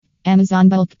Amazon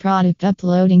Bulk Product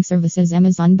Uploading Services,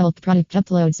 Amazon Bulk Product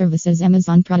Upload Services,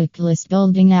 Amazon Product List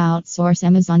Building Outsource,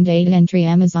 Amazon Data Entry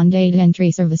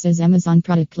Services, Amazon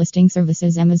Product Listing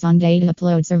Services, Amazon Data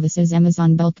Upload Services,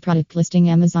 Amazon Bulk Product Listing,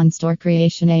 Amazon Store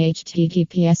Creation,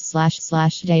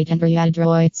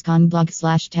 https://dateentry@droids.com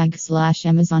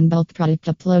blog/tag/Amazon Bulk Product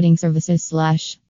Uploading Services/